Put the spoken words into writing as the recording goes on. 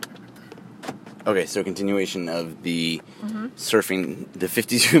Okay, so continuation of the surfing, the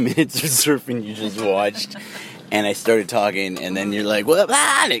 52 minutes of surfing you just watched, and I started talking, and then you're like, well,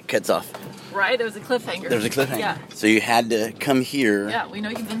 and it cuts off. Right? There was a cliffhanger. There was a cliffhanger. Yeah. So you had to come here. Yeah, we know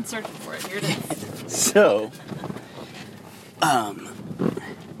you've been searching for it. Here it is. So,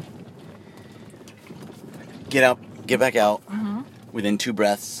 get back out. Within 2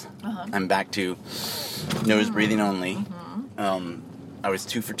 breaths, I'm back to nose breathing only. I was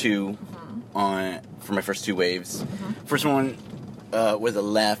 2 for 2 for my first 2 waves. First one was a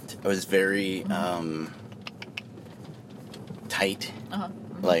left. I was very tight.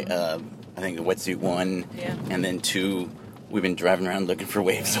 Like I think a wetsuit 1, and then 2. We've been driving around looking for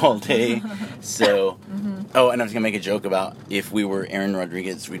waves all day. So, oh, and I was gonna make a joke about if we were Aaron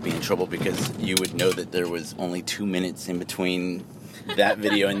Rodriguez, we'd be in trouble because you would know that there was only 2 minutes in between that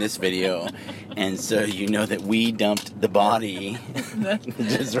video and this video, and so you know that we dumped the body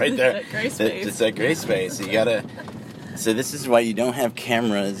just right there, that gray space. Just that gray space. So you gotta. So this is why you don't have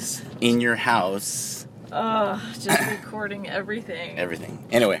cameras in your house. Just recording everything. Everything.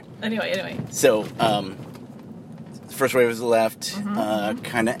 Anyway. So, first wave was the left,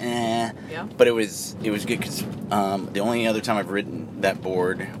 kind of but it was good because the only other time I've ridden that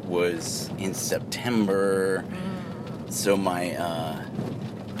board was in September. So my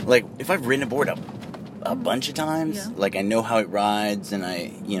like if I've ridden a board a bunch of times, like I know how it rides and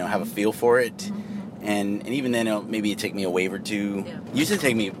I have a feel for it, and even then maybe it'd take me a wave or 2. It used to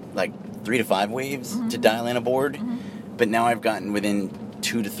take me like 3 to 5 waves to dial in a board, but now I've gotten within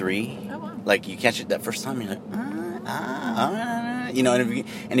 2 to 3. Oh, wow. Like you catch it that first time, you're like and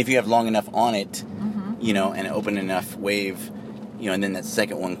if you have long enough on it, and open enough wave, and then that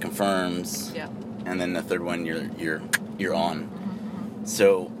second one confirms, and then the third one you're on.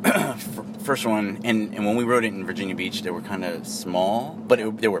 So first one, and when we rode it in Virginia Beach, they were kind of small, but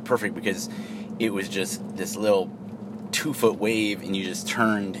they were perfect because it was just this little 2-foot wave, and you just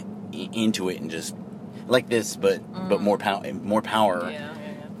turned into it and just like this, but more power,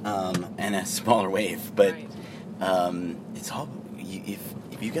 and a smaller wave, but. Right. It's all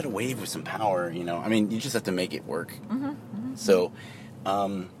if you got a wave with some power, you just have to make it work. So,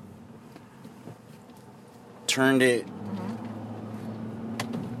 turned it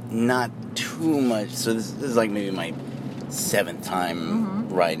not too much. So this is like maybe my 7th time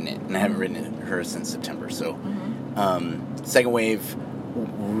riding it, and I haven't ridden her since September. So, second wave,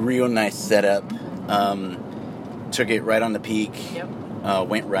 real nice setup. Took it right on the peak.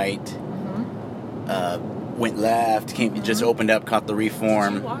 Went right. Went left, just opened up, caught the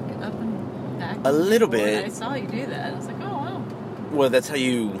reform. Did you walk up and back? A little bit. I saw you do that. I was like, oh, wow. Well, that's how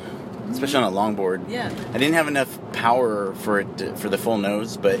you, especially on a longboard. Yeah. I didn't have enough power for it for the full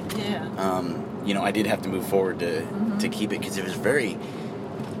nose, but I did have to move forward to keep it because it was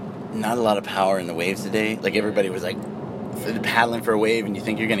not a lot of power in the waves today. Like everybody was like paddling for a wave, and you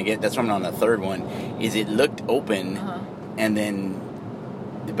think you're gonna get. That's why I'm on the third one. Is it looked open, and then.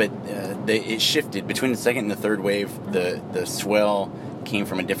 But it shifted between the second and the third wave. The swell came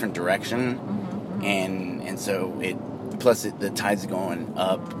from a different direction, and so the tide's going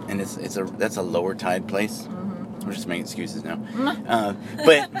up, and that's a lower tide place. We're just making excuses now.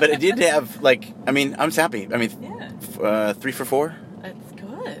 But it did have I'm happy. 3 for 4. That's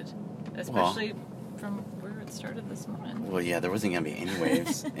good, especially from where it started this morning. Well, yeah, there wasn't gonna be any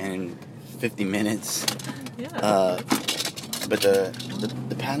waves in 50 minutes. But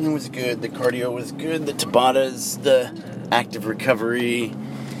the paddling was good, the cardio was good, the Tabatas, the active recovery.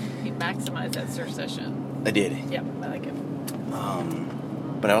 You maximized that surf session. I did. Yep, I like it.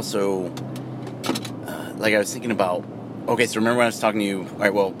 But I also, I was thinking about, okay, so remember when I was talking to you, all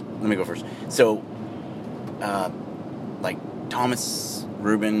right, well, let me go first. So, Thomas,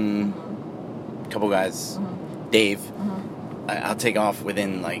 Ruben, a couple guys, Dave, I'll take off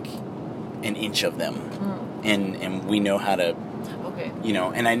within, an inch of them. And we know how to,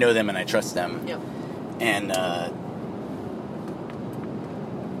 and I know them and I trust them. Yep. And,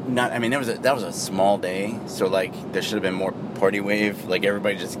 that was a small day, so, there should have been more party wave,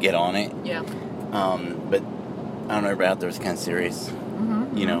 everybody just get on it. Yeah. But, I don't know, everybody out there was kind of serious,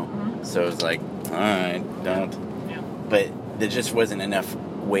 so it was alright, don't. Yeah. But there just wasn't enough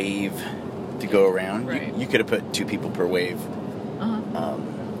wave to go around. Right. You could have put 2 people per wave.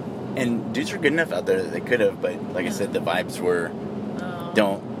 And dudes were good enough out there that they could have, but like I said, the vibes were,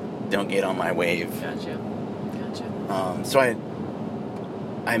 don't get on my wave. Gotcha. So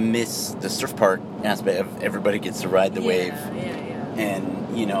I miss the surf park aspect of everybody gets to ride the wave. Yeah. And,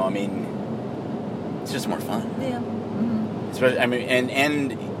 it's just more fun. Yeah. Especially, and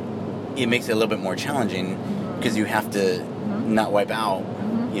it makes it a little bit more challenging because you have to not wipe out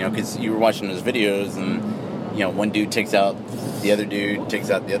You know, because you were watching those videos, and you know, one dude takes out the other dude, takes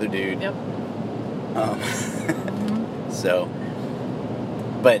out the other dude. Yep. So,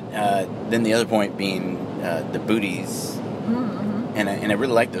 but then the other point being the booties, and I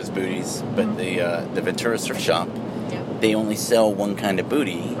really like those booties. But the Ventura Surf Shop, they only sell one kind of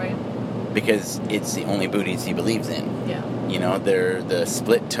booty, right? Because it's the only booties he believes in. Yeah. You know, they're the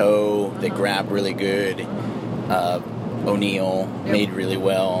split toe, they grab really good, O'Neill made really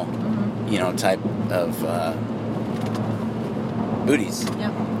well, you know, type of booties.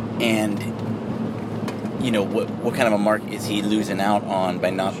 Yep. And, you know, what kind of a mark is he losing out on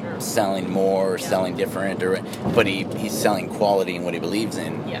by not selling more or selling different, but he's selling quality and what he believes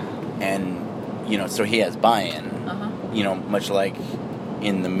in. Yeah. And, you know, so he has buy-in, you know, much like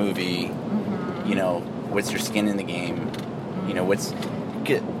in the movie, you know, what's your skin in the game? You know, what's...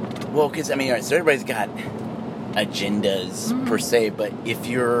 Well, because, I mean, all right, so everybody's got agendas, per se, but if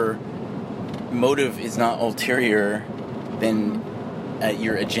your motive is not ulterior, then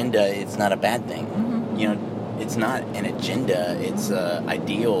your agenda is not a bad thing. You know, it's not an agenda, it's a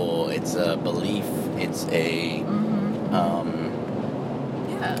ideal, it's a belief, it's a... you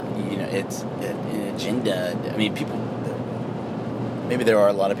know, it's an agenda. I mean, people... Maybe there are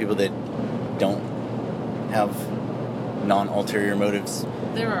a lot of people that don't have non-ulterior motives.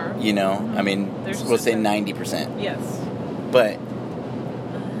 There are. You know, I mean, we'll say 90%. Yes. But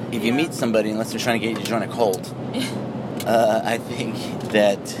if you meet somebody, unless they're trying to get you to join a cult, I think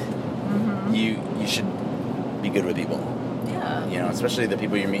that you should be good with people. Yeah. You know, especially the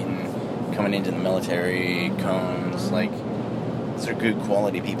people you're meeting coming into the military, cones, like, those are good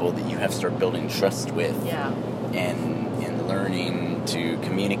quality people that you have to start building trust with. Yeah. And learning to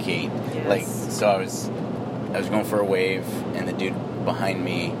communicate. Yes. Like, so I was going for a wave, and the dude behind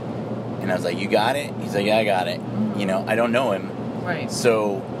me, and I was like, "You got it?" He's like, "Yeah, I got it." You know, I don't know him, right?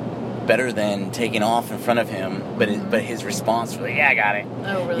 So better than taking off in front of him, but his response was like, "Yeah, I got it."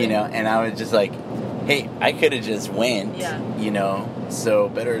 Oh, really? You know, and I was just like, "Hey, I could have just went." Yeah. You know, so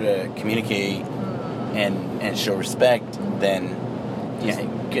better to communicate and show respect than, yeah.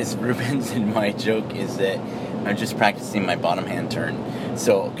 Because Ruben's and my joke is that I'm just practicing my bottom hand turn.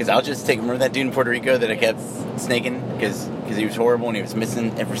 So, because I'll just take... Remember that dude in Puerto Rico that I kept snaking? Because he was horrible and he was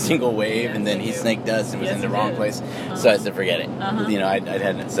missing every single wave, and then he snaked us and was in the wrong place. So I said, forget it. You know, I'd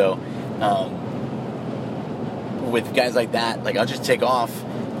had it. So, with guys like that, like, I'll just take off,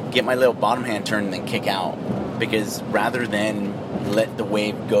 get my little bottom hand turn, and then kick out. Because rather than let the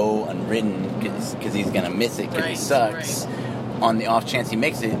wave go unridden, because he's going to miss it because he sucks, on the off chance he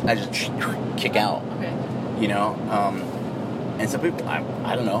makes it, I just kick out. Okay. You know, and some people,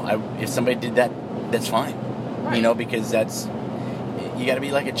 I don't know, if somebody did that, that's fine. Right. You know, because that's, you got to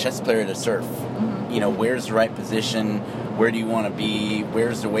be like a chess player to surf. You know, where's the right position? Where do you want to be?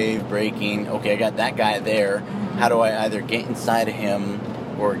 Where's the wave breaking? Okay, I got that guy there. How do I either get inside of him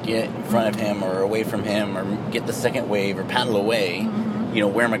or get in front of him or away from him or get the second wave or paddle away? You know,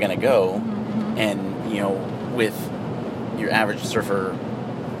 where am I going to go? And, you know, with your average surfer,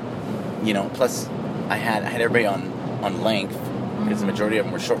 you know, plus I had everybody on length because the majority of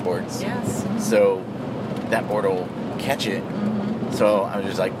them were shortboards. Yes. So that board will catch it. So I was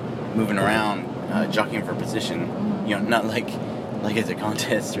just like moving around, jockeying for position. You know, not like it's a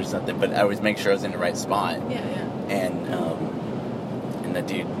contest or something, but I always make sure I was in the right spot. Yeah. And that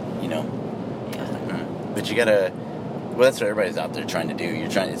dude, you know. Yeah. But you gotta. Well, that's what everybody's out there trying to do.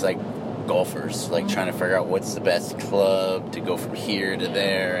 It's like golfers, like trying to figure out what's the best club to go from here to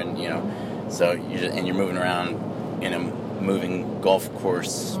there, and you know. So you're moving around in a moving golf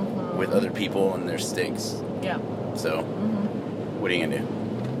course with other people and their sticks. Yeah. So, what are you gonna do?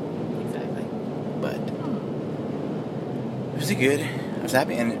 Exactly. But it was good. I was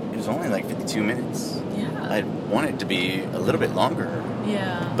happy, and it was only like 52 minutes. Yeah. I wanted it to be a little bit longer.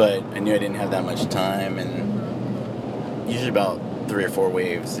 Yeah. But I knew I didn't have that much time, and usually about 3 or 4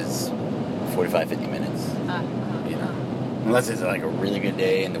 waves is 45, 50 minutes. You know, unless it's like a really good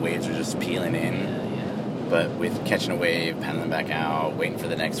day and the waves are just peeling in. Yeah. But with catching a wave, paddling back out, waiting for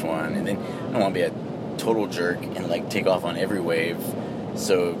the next one, and then I don't want to be a total jerk and like take off on every wave.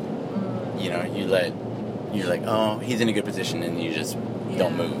 So, you know, you're like, oh, he's in a good position, and you just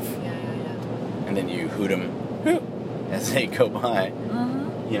don't move. Yeah. And then you hoot them as they go by.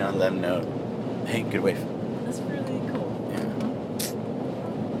 You know, let them know, hey, good wave. That's really cool. Yeah.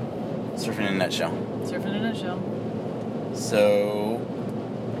 Surfing in a nutshell. Surfing in a nutshell. So,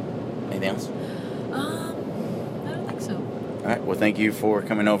 anything else? I don't think so. All right. Well, thank you for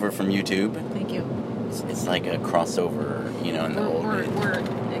coming over from YouTube. Thank you. It's like a crossover, you know, in the old days. We're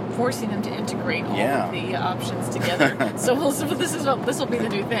forcing them to integrate all of the options together. So this will be the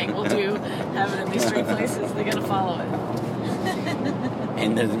new thing. We'll have it in these three places. They got to follow it.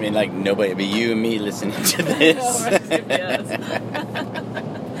 And doesn't mean like nobody but you and me listening to this.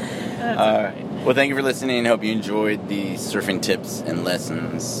 Well, thank you for listening. Hope you enjoyed the surfing tips and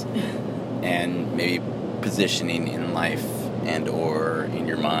lessons, and maybe positioning in life and or in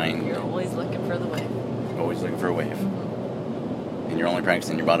your mind. You're always looking for the wave. Always looking for a wave. Mm-hmm. And you're only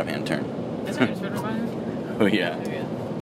practicing your bottom hand turn. That's right. It's bottom hand. Oh yeah.